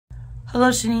Hello,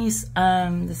 Shonize.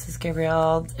 This is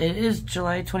Gabrielle. It is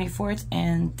July 24th,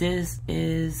 and this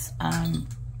is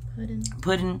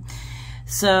Pudden.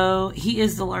 So he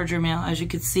is the larger male, as you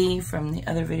could see from the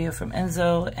other video from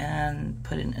Enzo, and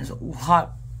Pudden is a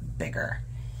lot bigger.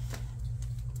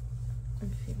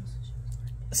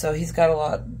 So he's got a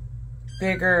lot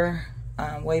bigger,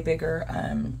 way bigger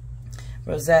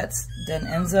rosettes than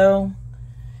Enzo.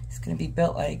 He's going to be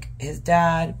built like his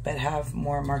dad, but have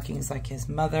more markings like his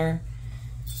mother.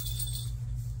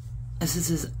 This is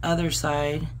his other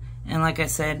side, and like I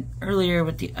said earlier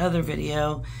with the other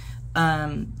video,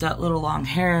 that little long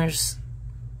hairs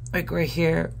like right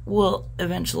here will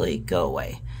eventually go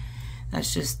away.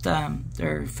 That's just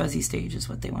their fuzzy stage is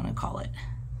what they want to call it.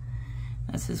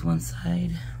 That's his one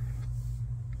side.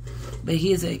 But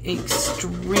he is an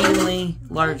extremely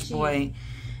large boy,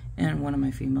 and one of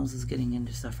my females is getting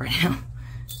into stuff right now.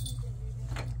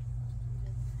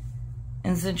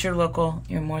 And since you're local,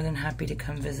 you're more than happy to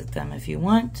come visit them if you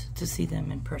want to see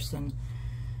them in person.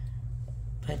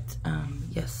 But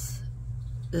yes,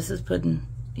 this is Pudden.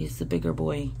 He's the bigger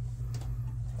boy.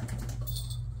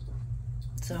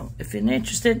 So if you're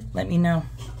interested, let me know.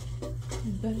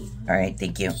 All right,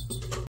 thank you.